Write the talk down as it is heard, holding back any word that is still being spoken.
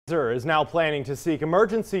Pfizer is now planning to seek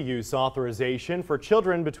emergency use authorization for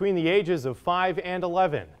children between the ages of 5 and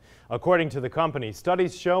 11. According to the company,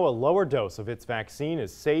 studies show a lower dose of its vaccine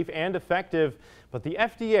is safe and effective, but the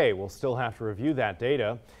FDA will still have to review that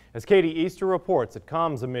data. As Katie Easter reports, it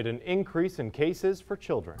comes amid an increase in cases for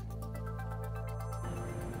children.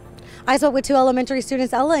 I spoke with two elementary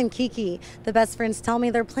students, Ella and Kiki. The best friends tell me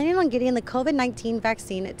they're planning on getting the COVID-19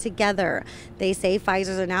 vaccine together. They say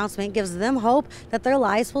Pfizer's announcement gives them hope that their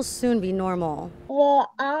lives will soon be normal.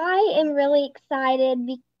 Well, I am really excited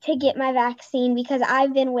to get my vaccine because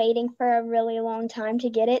I've been waiting for a really long time to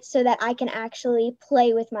get it so that I can actually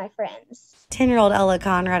play with my friends. 10-year-old Ella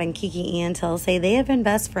Conrad and Kiki Antel say they have been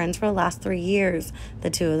best friends for the last 3 years. The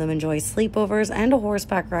two of them enjoy sleepovers and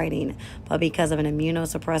horseback riding, but because of an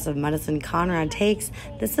immunosuppressive medicine Conrad takes,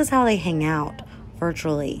 this is how they hang out,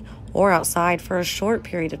 virtually or outside for a short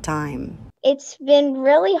period of time. It's been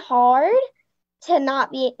really hard to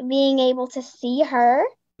not being able to see her.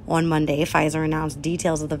 On Monday, Pfizer announced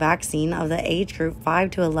details of the vaccine of the age group 5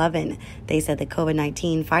 to 11. They said the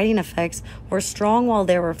COVID-19 fighting effects were strong while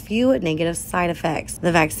there were few negative side effects.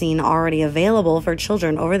 The vaccine already available for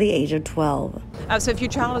children over the age of 12. So if your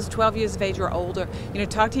child is 12 years of age or older,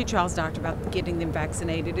 talk to your child's doctor about getting them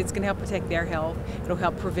vaccinated. It's going to help protect their health. It'll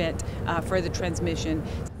help prevent further transmission.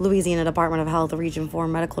 Louisiana Department of Health Region 4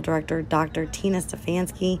 Medical Director Dr. Tina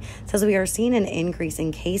Stefanski says we are seeing an increase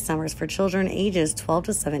in case numbers for children ages 12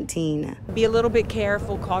 to 17. Be a little bit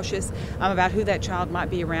careful, cautious about who that child might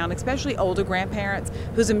be around, especially older grandparents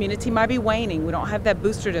whose immunity might be waning. We don't have that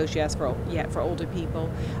booster dose yet for older people.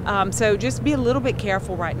 So just be a little bit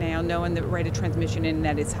careful right now, knowing the rate of transmission and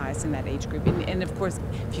that is highest in that age group. And of course,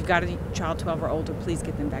 if you've got a child 12 or older, please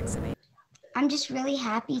get them vaccinated. I'm just really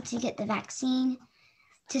happy to get the vaccine,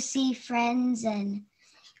 to see friends, and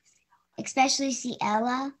especially see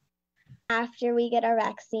Ella. After we get our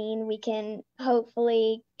vaccine, we can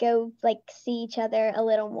hopefully go see each other a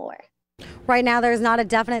little more. Right now, there's not a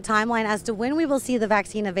definite timeline as to when we will see the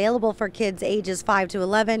vaccine available for kids ages 5 to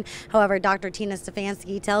 11. However, Dr. Tina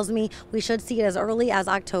Stefanski tells me we should see it as early as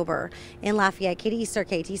October. In Lafayette, Katie Easter,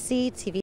 KTC TV.